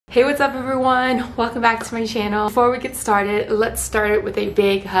Hey, what's up everyone? Welcome back to my channel. Before we get started, let's start it with a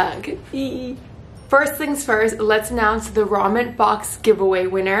big hug. First things first, let's announce the ramen box giveaway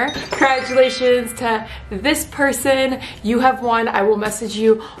winner. Congratulations to this person. You have won. I will message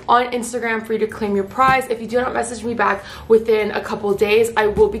you on Instagram for you to claim your prize. If you do not message me back within a couple days, I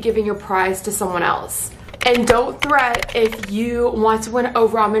will be giving your prize to someone else. And don't fret if you want to win a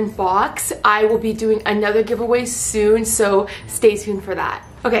ramen box. I will be doing another giveaway soon, so stay tuned for that.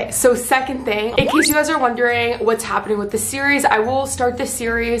 Okay, so second thing, in case you guys are wondering what's happening with the series, I will start the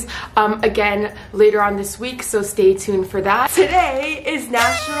series again later on this week, so stay tuned for that. Today is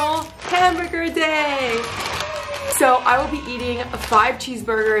National Hamburger Day. So I will be eating 5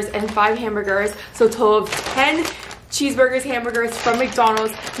 cheeseburgers and 5 hamburgers, so a total of 10 cheeseburgers, hamburgers from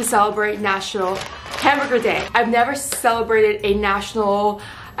McDonald's to celebrate National Hamburger Day. I've never celebrated a national,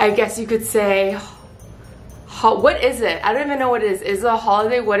 I guess you could say, what is it? I don't even know what it is. Is it a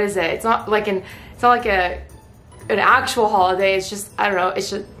holiday? What is it? It's not like an actual holiday. It's just, I don't know,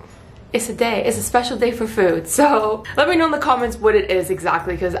 it's a day. It's a special day for food. So let me know in the comments what it is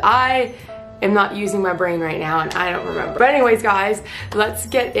exactly, because I am not using my brain right now and I don't remember. But anyways guys, let's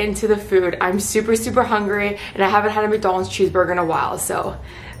get into the food. I'm super hungry and I haven't had a McDonald's cheeseburger in a while, so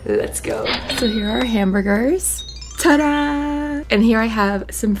let's go. So here are hamburgers. Ta-da! And here I have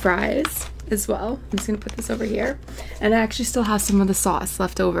some fries as well. I'm just gonna put this over here. And I actually still have some of the sauce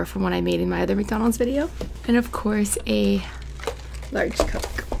left over from what I made in my other McDonald's video. And of course, a large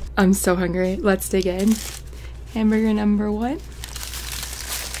Coke. I'm so hungry. Let's dig in. Hamburger number 1.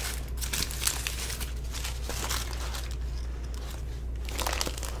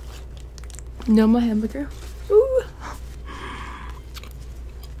 Normal hamburger. Ooh.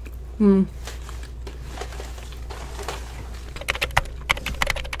 Mmm.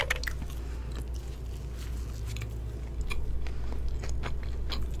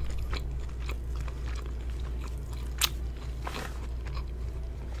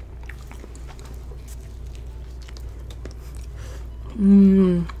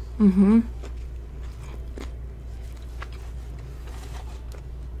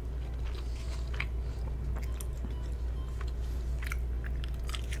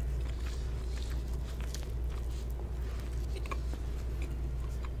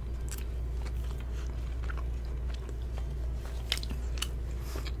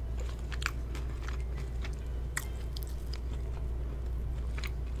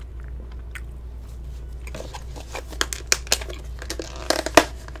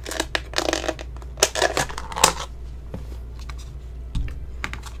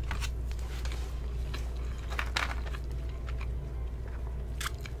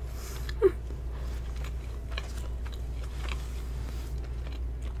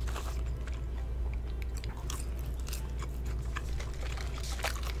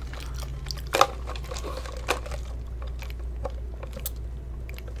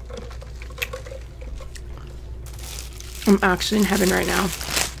 I'm actually in heaven right now.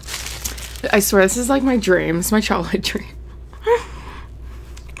 I swear this is like my dream. It's my childhood dream.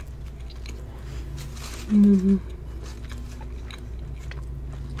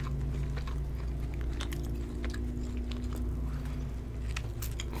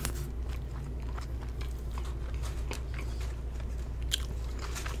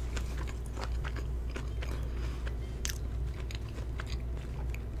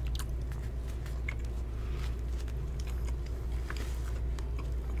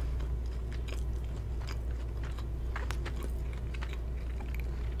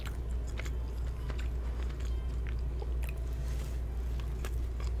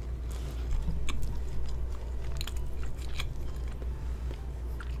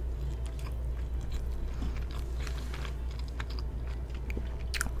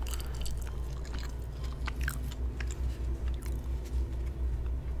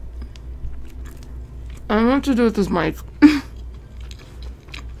 I don't know what to do with this mic.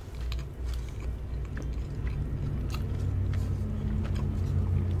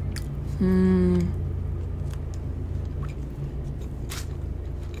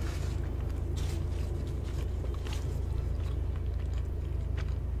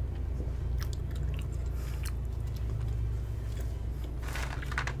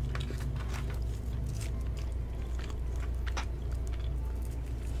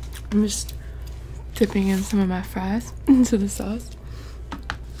 I'm just dipping in some of my fries into the sauce.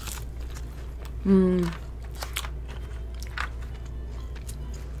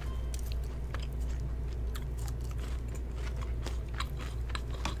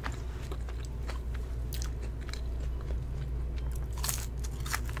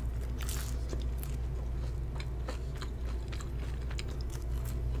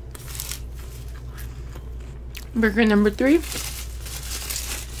 Burger number 3.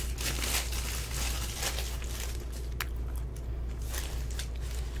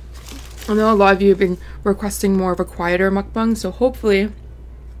 I know a lot of you have been requesting more of a quieter mukbang, so hopefully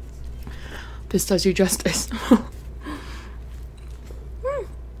this does you justice.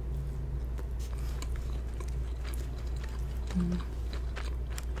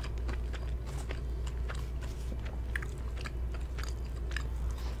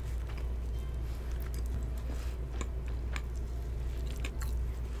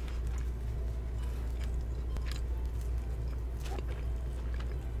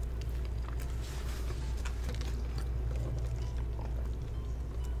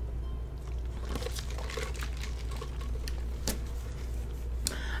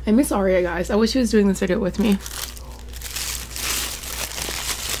 I miss Arya, guys. I wish he was doing this video with me.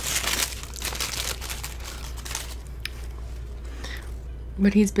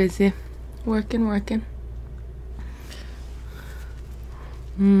 But he's busy. Working.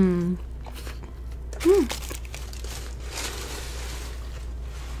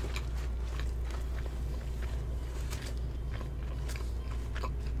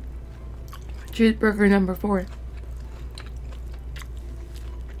 Cheeseburger number 4.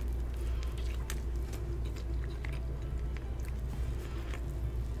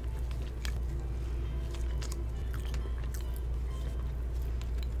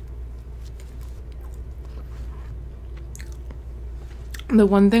 The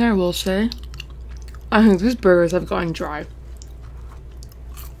one thing I will say, I think these burgers have gotten dry.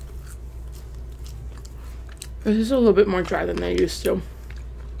 This is a little bit more dry than they used to.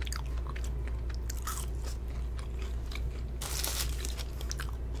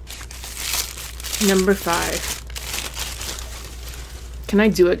 Number 5. Can I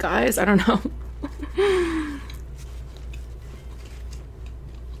do it, guys? I don't know.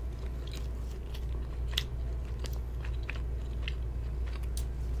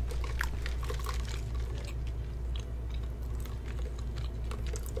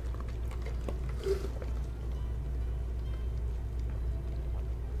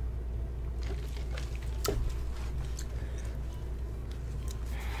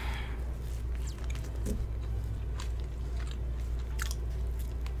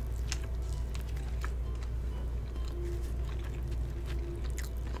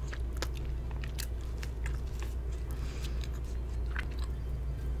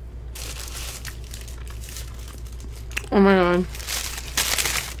 Oh my god.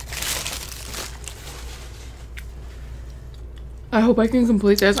 I hope I can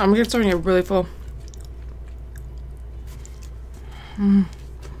complete this. I'm starting to get really full.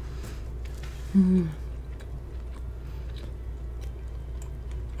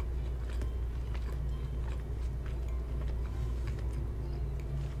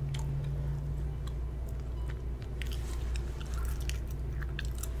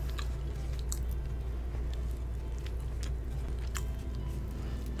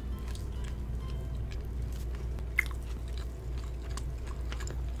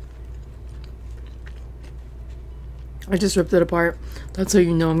 I just ripped it apart. That's how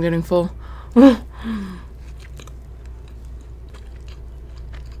you know I'm getting full.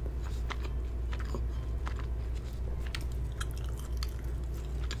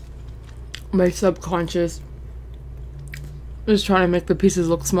 My subconscious is trying to make the pieces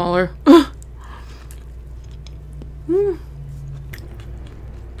look smaller.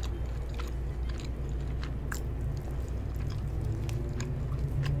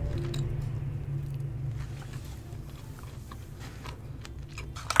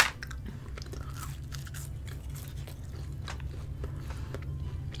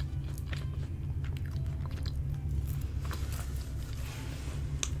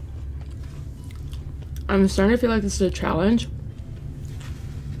 I'm starting to feel like this is a challenge,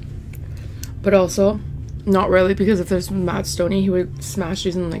 but also not really, because if there's Matt Stoney, he would smash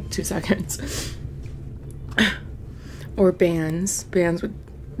these in like 2 seconds. Or Bands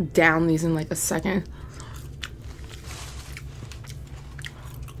would down these in like a second.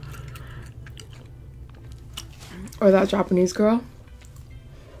 Or that Japanese girl,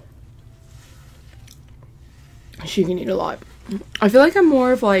 she can eat a lot. I feel like I'm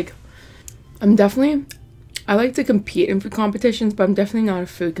more of like, I like to compete in food competitions, but I'm definitely not a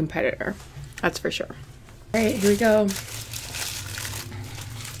food competitor. That's for sure. All right, here we go.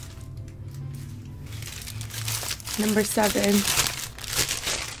 Number 7.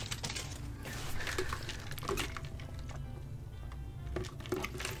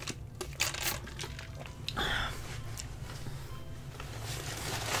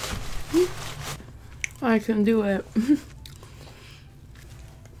 I can do it.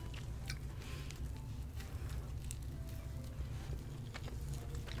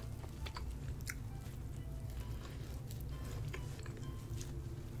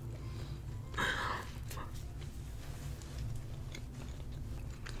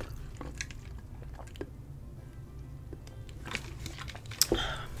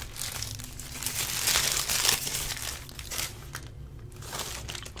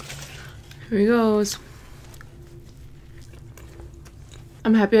 Here he goes.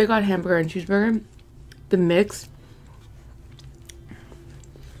 I'm happy I got hamburger and cheeseburger. The mix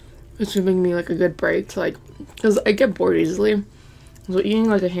is giving me like a good break to like, because I get bored easily. So eating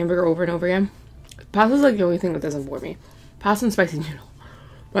like a hamburger over and over again. Pasta is like the only thing that doesn't bore me. Pasta and spicy noodle.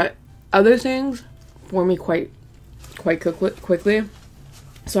 But other things bore me quite quickly.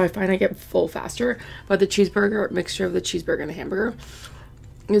 So I find I get full faster. But the cheeseburger, mixture of the cheeseburger and the hamburger,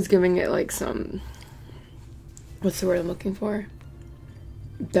 is giving it like some, what's the word I'm looking for?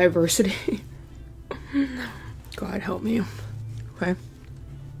 Diversity. God help me. Okay.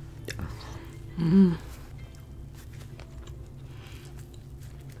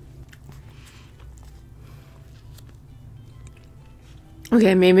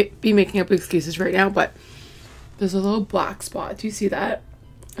 Okay, I may be making up excuses right now, but there's a little black spot. Do you see that?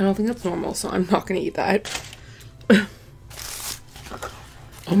 I don't think that's normal, so I'm not gonna eat that.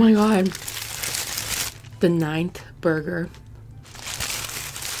 Oh my god. The 9th burger.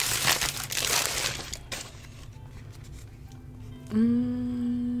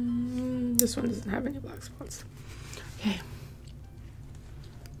 This one doesn't have any black spots. Okay.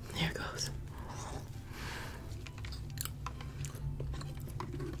 There it goes.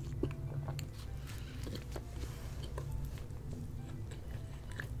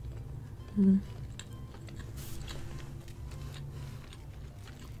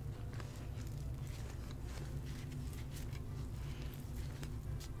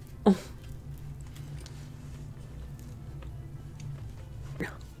 Oh.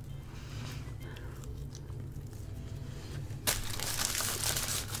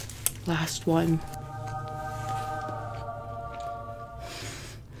 Last one.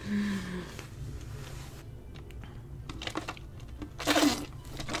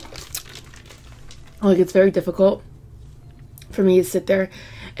 Like, it's very difficult for me to sit there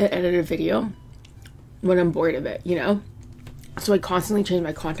and edit a video when I'm bored of it, you know? So I constantly change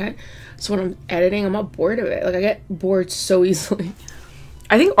my content. So when I'm editing, I'm not bored of it. Like, I get bored so easily.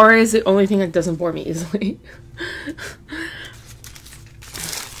 I think art is the only thing that doesn't bore me easily.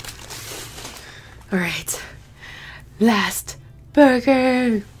 All right, last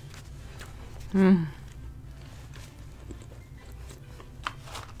burger.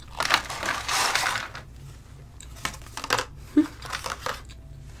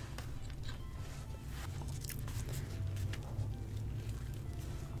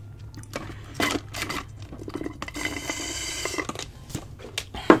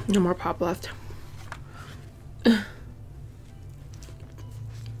 No more pop left.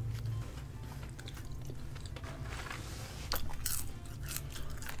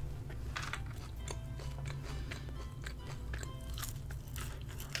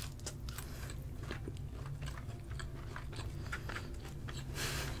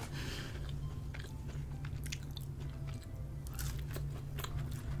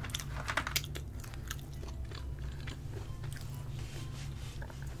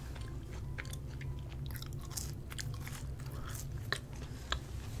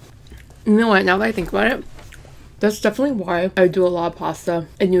 You know what, now that I think about it, that's definitely why I do a lot of pasta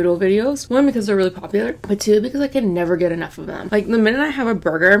and noodle videos. One, because they're really popular, but two, because I can never get enough of them. Like, the minute I have a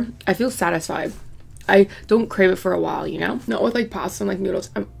burger, I feel satisfied. I don't crave it for a while, you know? Not with like pasta and like noodles.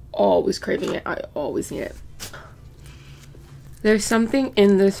 I'm always craving it. I always need it. There's something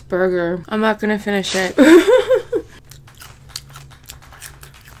in this burger. I'm not gonna finish it.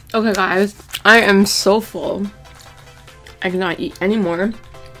 Okay guys, I am so full. I cannot eat anymore.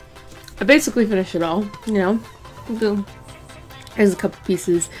 I basically finished it all, you know. Boom. There's a couple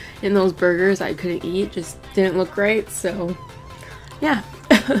pieces in those burgers I couldn't eat, just didn't look great, so yeah.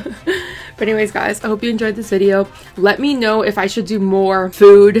 But anyways guys, I hope you enjoyed this video. Let me know if I should do more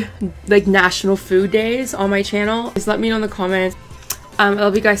food, like national food days on my channel. Just let me know in the comments. I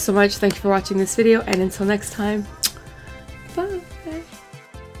love you guys so much. Thank you for watching this video, and until next time.